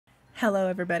Hello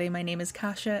everybody, my name is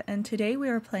Kasia, and today we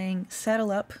are playing Saddle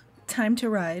Up, Time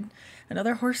to Ride,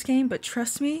 another horse game, but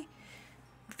trust me,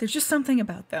 there's just something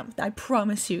about them. I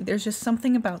promise you, there's just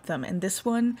something about them, and this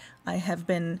one I have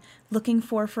been looking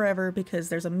for forever because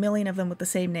there's a million of them with the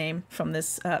same name from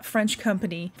this French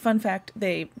company. Fun fact,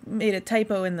 they made a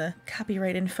typo in the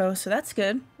copyright info, so that's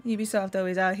good. Ubisoft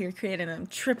always out here creating them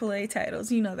AAA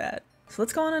titles, you know that. So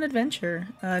let's go on an adventure,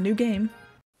 new game.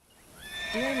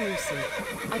 Dear Lucy,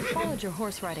 I've followed your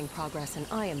horse riding progress and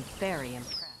I am very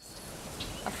impressed.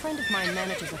 A friend of mine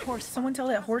manages a horse. Someone tell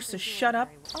that horse to shut up.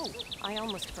 Oh, I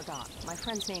almost forgot. My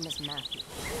friend's name is Matthew.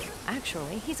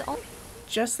 Actually, he's all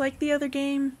just like the other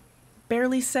game,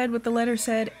 barely said what the letter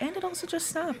said, and it also just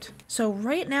stopped. So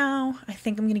right now, I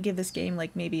think I'm gonna give this game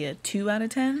like maybe a 2 out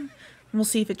of 10. We'll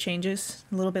see if it changes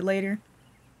a little bit later.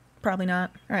 Probably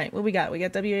not. Alright, what we got? We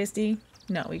got WASD?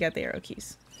 No, we got the arrow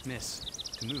keys. Miss,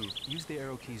 to move, use the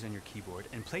arrow keys on your keyboard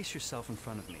and place yourself in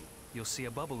front of me. You'll see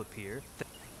a bubble appear.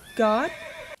 God?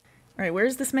 Alright,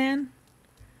 where's this man?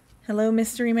 Hello,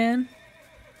 mystery man?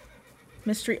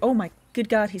 Mystery- oh my good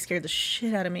god, he scared the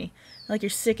shit out of me. I like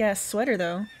your sick-ass sweater,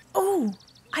 though. Oh!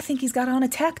 I think he's got on a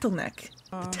tactile neck.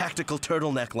 The tactical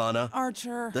turtleneck, Lana.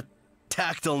 Archer. The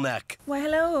tactile neck. Why,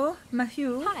 hello,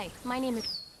 Matthew. Hi, my name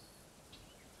is...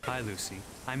 Hi, Lucy.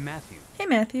 I'm Matthew. Hey,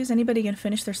 Matthew, is anybody gonna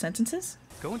finish their sentences?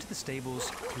 Go into the stables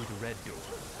through the red door.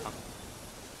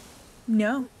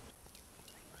 No.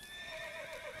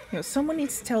 Yo, someone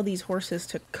needs to tell these horses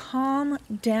to calm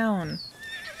down.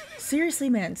 Seriously,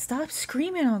 man, stop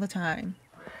screaming all the time.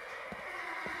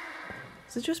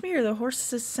 Is it just me or the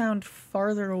horses sound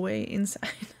farther away inside?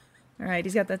 Alright,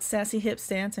 he's got that sassy hip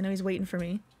stance. I know he's waiting for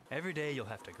me. Every day you'll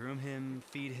have to groom him,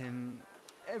 feed him.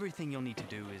 Everything you'll need to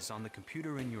do is on the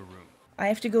computer in your room. I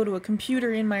have to go to a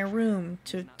computer in my room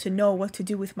to know what to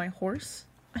do with my horse?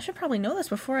 I should probably know this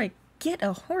before I get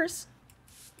a horse.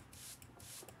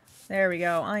 There we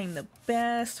go. I'm the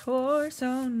best horse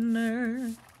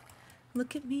owner.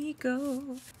 Look at me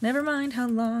go. Never mind how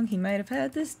long he might have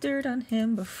had this dirt on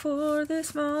him before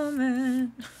this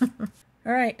moment.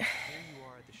 Alright.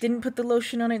 Didn't put the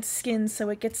lotion on its skin, so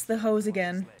it gets the hose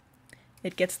again.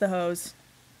 It gets the hose.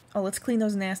 Oh, let's clean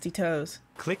those nasty toes.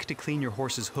 Click to clean your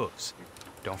horse's hooves.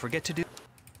 Don't forget to do...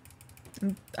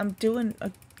 I'm doing a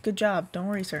good job. Don't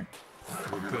worry, sir.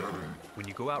 Good. When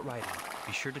you go out riding,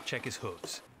 be sure to check his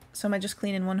hooves. So am I just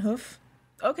cleaning one hoof?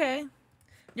 Okay.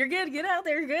 You're good. Get out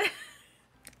there. You're good.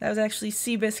 That was actually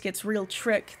Seabiscuit's real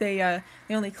trick. They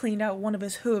only cleaned out one of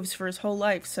his hooves for his whole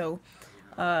life, so,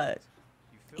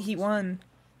 he won.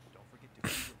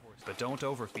 But don't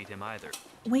overfeed him either.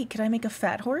 Wait, could I make a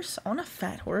fat horse? I want a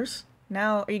fat horse.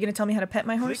 Now, are you gonna tell me how to pet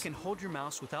my horse? Click and hold your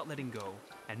mouse without letting go,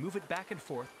 and move it back and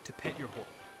forth to pet your horse.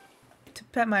 To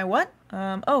pet my what?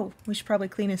 Oh, we should probably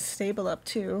clean his stable up,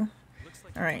 too.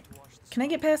 Alright. Can I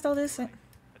get past all this?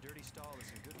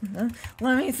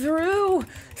 Let me through!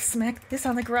 Smack this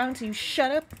on the ground till you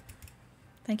shut up.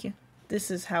 Thank you.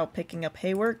 This is how picking up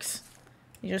hay works.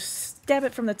 You just stab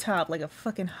it from the top like a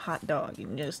fucking hot dog. You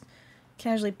can just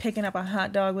casually picking up a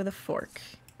hot dog with a fork.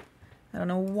 I don't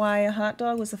know why a hot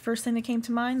dog was the first thing that came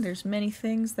to mind. There's many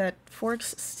things that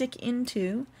forks stick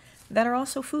into that are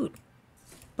also food.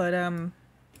 But,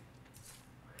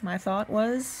 my thought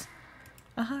was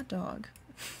a hot dog.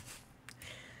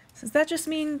 Does that just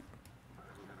mean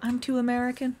I'm too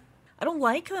American? I don't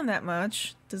like them that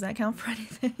much. Does that count for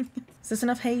anything? Is this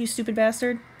enough hay, you stupid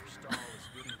bastard?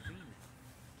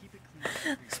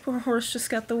 This poor horse just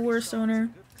got the worst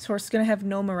owner. This horse is gonna have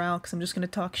no morale because I'm just gonna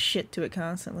talk shit to it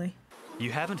constantly.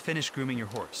 You haven't finished grooming your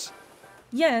horse.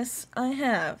 Yes, I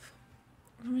have.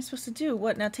 What am I supposed to do?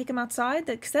 What, now take him outside?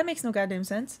 Because that makes no goddamn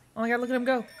sense. Oh my god, look at him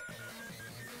go.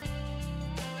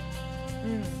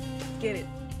 Get it.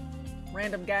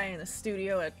 Random guy in the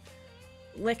studio at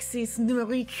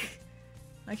𝗬𝙤𝗵𝗲𝗿.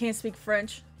 I can't speak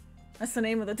French. That's the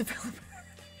name of the developer.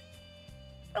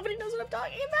 Nobody knows what I'm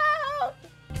talking about!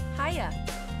 Hiya.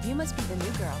 You must be the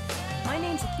new girl. My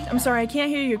name's Akita. I'm sorry, I can't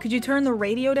hear you. Could you turn the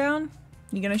radio down?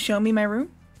 You gonna show me my room?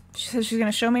 She says she's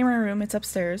gonna show me my room. It's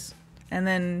upstairs. And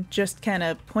then just kind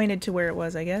of pointed to where it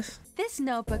was, I guess. This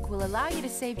notebook will allow you to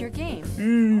save your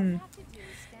game.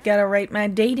 Gotta write my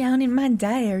day down in my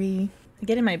diary. I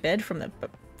get in my bed from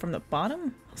the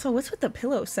bottom? So what's with the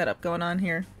pillow setup going on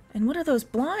here? And what are those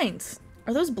blinds?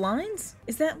 Are those blinds?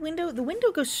 Is that window? The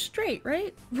window goes straight,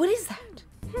 right? What is that?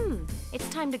 It's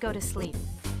time to go to sleep.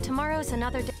 Tomorrow's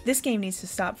another day. This game needs to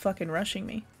stop fucking rushing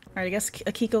me. Alright, I guess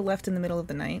Akiko left in the middle of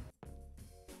the night.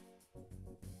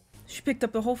 She picked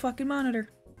up the whole fucking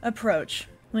monitor. Approach.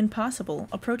 When possible,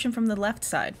 approach him from the left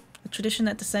side. A tradition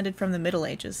that descended from the Middle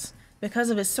Ages. Because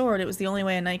of his sword, it was the only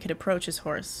way a knight could approach his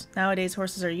horse. Nowadays,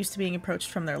 horses are used to being approached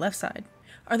from their left side.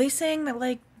 Are they saying that,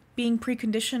 like, being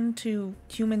preconditioned to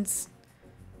humans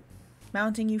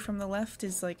mounting you from the left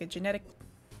is like a genetic...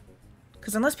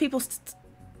 Because unless people...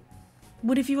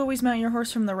 What if you always mount your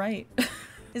horse from the right?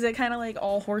 Is it kind of like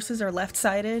all horses are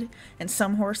left-sided and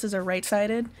some horses are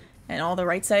right-sided and all the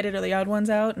right-sided are the odd ones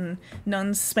out and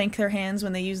nuns spank their hands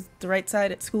when they use the right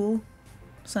side at school?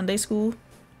 Sunday school?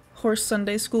 Horse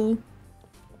Sunday school?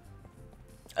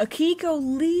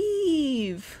 Akiko,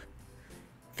 leave!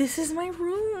 This is my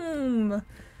room!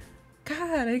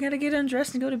 God, I gotta get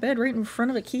undressed and go to bed right in front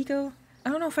of Akiko? I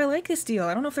don't know if I like this deal.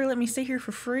 I don't know if they're letting me stay here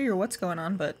for free or what's going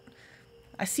on, but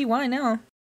I see why now.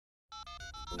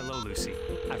 Hello, Lucy.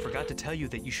 I forgot to tell you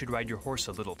that you should ride your horse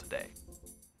a little today.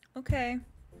 Okay.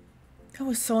 That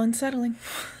was so unsettling.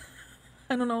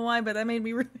 I don't know why, but that made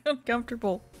me really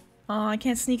uncomfortable. I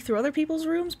can't sneak through other people's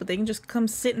rooms, but they can just come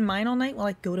sit in mine all night while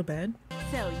I go to bed.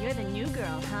 So you're the new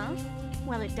girl, huh?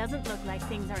 Well, it doesn't look like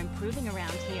things are improving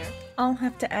around here. I'll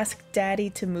have to ask Daddy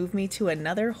to move me to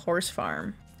another horse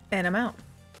farm. And I'm out.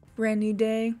 Brand new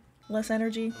day, less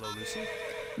energy. Hello, Lucy.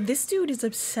 This dude is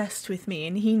obsessed with me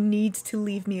and he needs to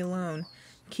leave me alone.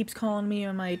 Keeps calling me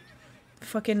on my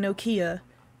fucking Nokia.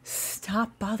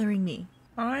 Stop bothering me.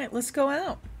 Alright, let's go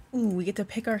out. Ooh, we get to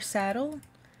pick our saddle?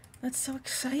 That's so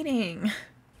exciting.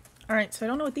 Alright, so I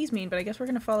don't know what these mean, but I guess we're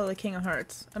gonna follow the King of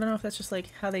Hearts. I don't know if that's just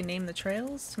like how they name the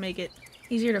trails to make it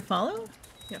easier to follow?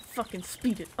 Yeah, fucking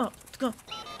speed it up. Let's go.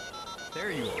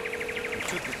 There you are. You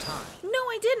took your time. No,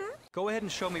 I didn't. Go ahead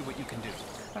and show me what you can do.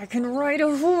 I can ride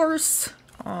a horse.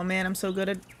 Oh man, I'm so good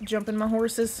at jumping my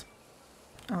horses.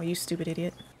 Oh, you stupid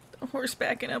idiot. The horse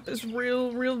backing up is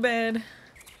real bad.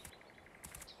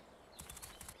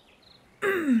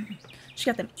 She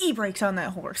got them e-brakes on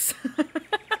that horse.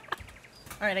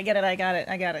 Alright, I get it, I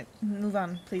got it. Move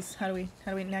on, please. How do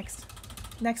we, next?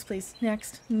 Next, please.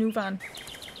 Next. Move on.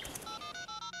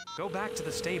 Go back to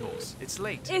the stables. It's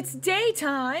late. It's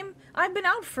daytime! I've been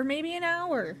out for maybe an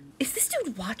hour. Is this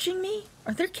dude watching me?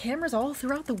 Are there cameras all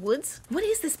throughout the woods? What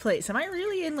is this place? Am I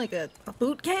really in like a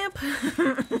boot camp?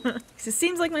 'Cause it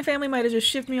seems like my family might have just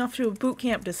shipped me off to a boot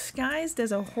camp disguised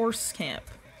as a horse camp.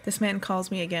 This man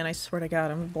calls me again, I swear to God,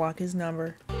 I'm gonna block his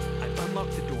number. I've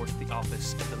unlocked the door to the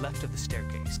office at the left of the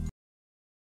staircase.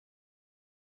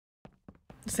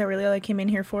 Is that really all I came in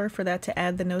here for? For that to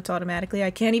add the notes automatically? I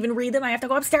can't even read them, I have to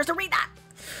go upstairs to read that!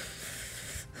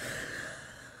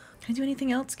 Can I do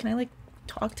anything else? Can I like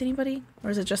talk to anybody?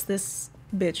 Or is it just this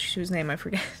bitch whose name I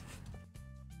forget?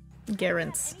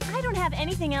 𝗬𝗰𝗰𝗱. I don't have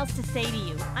anything else to say to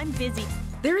you. I'm busy.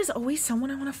 There is always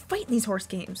someone I want to fight in these horse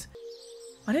games.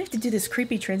 Why do I have to do this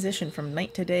creepy transition from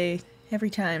night to day every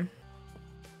time?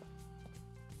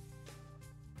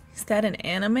 Is that an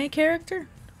anime character?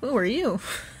 Who are you?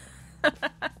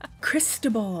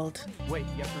 𝗲𝗏𝗏𝗏. Wait,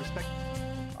 you have to respect...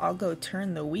 I'll go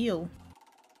turn the wheel.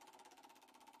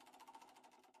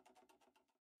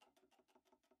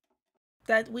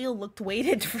 That wheel looked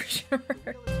weighted for sure.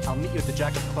 I'll meet you at the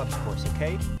Jack of Clubs course,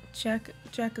 okay? Jack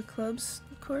of Clubs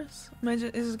course?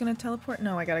 Is this gonna teleport?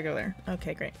 No, I gotta go there.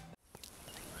 Okay, great.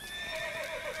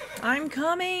 I'm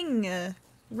coming!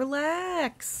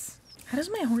 Relax! How does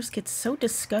my horse get so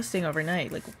disgusting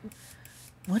overnight? Like,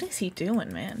 what is he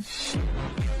doing, man?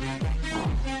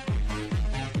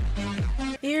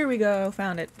 Here we go.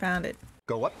 Found it. Found it.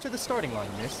 Go up to the starting line,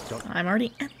 miss. Don't... I'm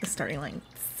already at the starting line,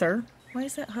 sir. Why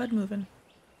is that HUD moving?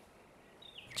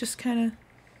 Just kind of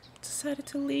decided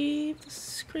to leave the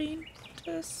screen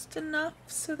just enough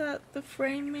so that the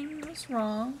framing was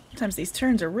wrong. Sometimes these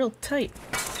turns are real tight.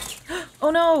 Oh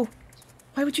no!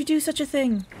 Why would you do such a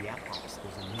thing? Yeah, Pops,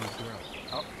 there's a new girl.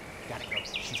 Oh, gotta go.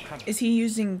 She's coming. Is he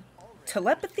using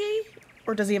telepathy?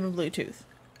 Or does he have a Bluetooth?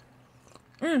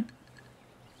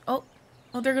 Oh,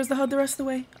 there goes the HUD the rest of the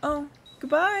way. Oh,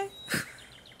 goodbye.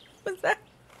 What's that?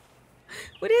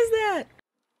 What is that?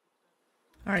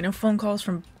 Alright, no phone calls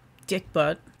from Dick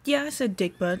Butt. Yeah, I said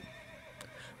Dick Butt.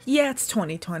 Yeah, it's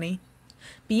 2020.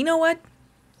 But you know what?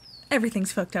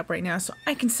 Everything's fucked up right now, so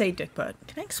I can say Dick Butt.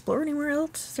 Can I explore anywhere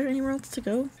else? Is there anywhere else to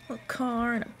go? A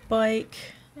car and a bike.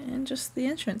 And just the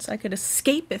entrance. I could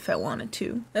escape if I wanted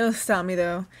to. They'll stop me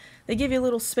though. They give you a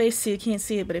little space so you can't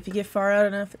see it, but if you get far out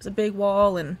enough, there's a big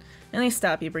wall, and they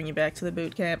stop you, bring you back to the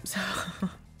boot camp, so... I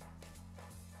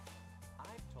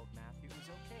told Matthew it was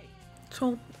okay.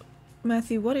 Told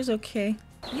Matthew what is okay?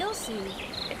 You'll see.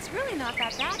 It's really not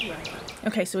that bad yet.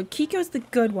 Okay, so Akiko's the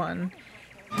good one.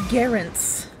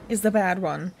 𝗬𝗰𝗰𝗏 is the bad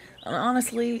one. And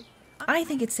honestly, I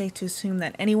think it's safe to assume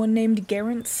that anyone named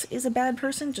𝗬𝗰𝗏 is a bad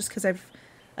person, just because I've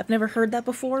never heard that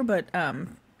before, but,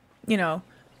 you know,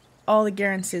 all the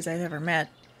𝗬𝗰𝗏s I've ever met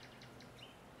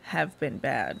have been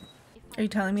bad. Are you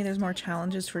telling me there's more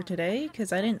challenges for today?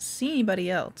 Because I didn't see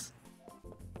anybody else.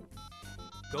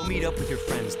 Go meet up with your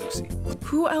friends, Lucy.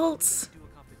 Who else?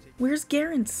 Where's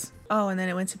𝗬𝗰𝗰𝗲? Oh, and then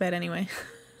it went to bed anyway.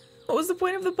 What was the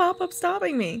point of the pop-up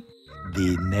stopping me?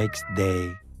 The next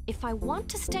day. If I want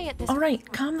to stay at this...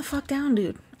 Alright, calm the fuck down,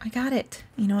 dude. I got it.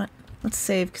 You know what? Let's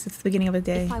save, because it's the beginning of a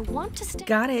day. If I want to stay...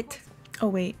 Got it. Oh,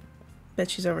 wait.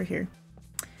 Bet she's over here.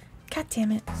 God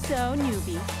damn it. So,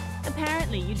 newbie,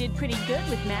 apparently you did pretty good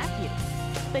with Matthew,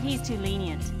 but he's too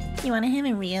lenient. You wanna have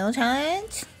a real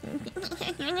challenge?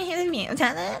 You wanna have a real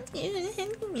challenge? You wanna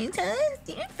have a real challenge?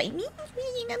 You wanna fight me?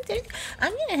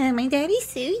 I'm gonna have my daddy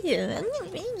sue you.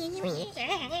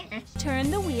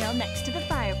 Turn the wheel next to the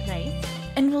fireplace.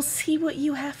 And we'll see what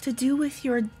you have to do with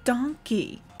your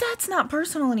donkey. That's not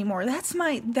personal anymore. That's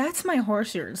my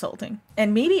horse you're insulting.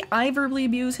 And maybe I verbally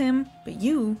abuse him, but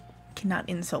you cannot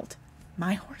insult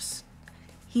my horse.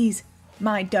 He's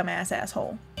my dumbass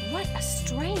asshole. What a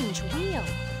strange wheel.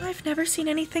 I've never seen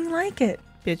anything like it.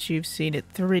 Bitch, you've seen it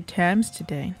 3 times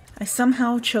today. I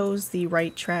somehow chose the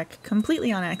right track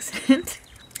completely on accident.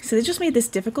 So they just made this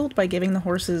difficult by giving the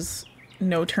horses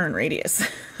no turn radius.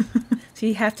 So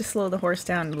you have to slow the horse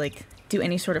down to like do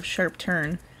any sort of sharp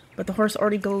turn. But the horse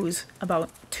already goes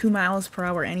about 2 miles per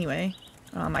hour anyway.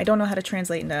 I don't know how to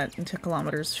translate that into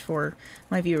kilometers for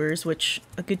my viewers, which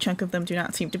a good chunk of them do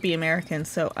not seem to be American,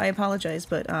 so I apologize,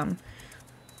 but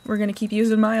we're gonna keep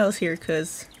using miles here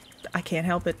because I can't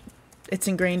help it. It's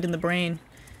ingrained in the brain.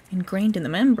 Ingrained in the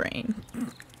membrane.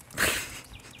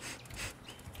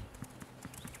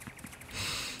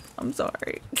 I'm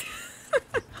sorry.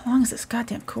 How long is this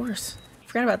goddamn course?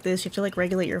 Forgot about this. You have to like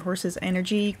regulate your horse's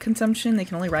energy consumption. They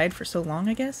can only ride for so long,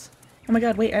 I guess. Oh my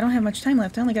god, wait, I don't have much time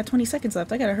left. I only got 20 seconds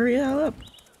left. I gotta hurry the hell up.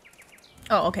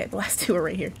 Oh, okay, the last 2 are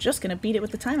right here. Just gonna beat it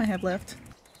with the time I have left.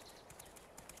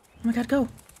 Oh my god, go.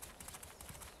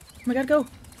 Oh my god, go. Oh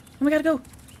my god, go.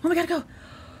 Oh my god, go.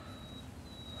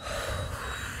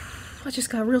 I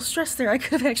just got real stressed there. I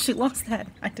could have actually lost that.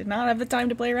 I did not have the time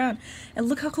to play around. And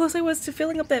look how close I was to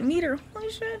filling up that meter.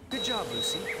 Holy shit. Good job,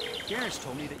 Lucy. 𝗬𝗰𝗰𝗲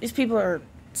told me that... These people are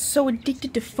so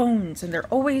addicted to phones, and they're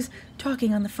always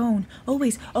talking on the phone.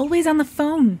 Always on the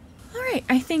phone. Alright,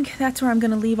 I think that's where I'm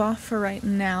gonna leave off for right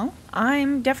now.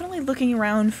 I'm definitely looking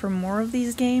around for more of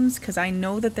these games, because I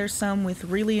know that there's some with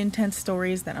really intense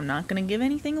stories that I'm not gonna give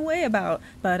anything away about.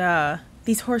 But,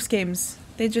 these horse games,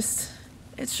 it's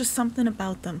just something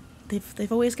about them.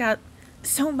 They've always got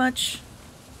so much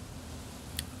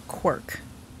quirk.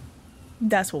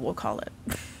 That's what we'll call it.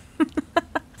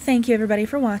 Thank you everybody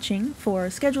for watching. For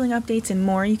scheduling updates and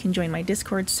more, you can join my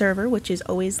Discord server, which is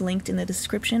always linked in the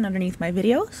description underneath my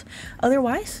videos.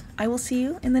 Otherwise, I will see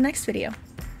you in the next video.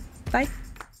 Bye!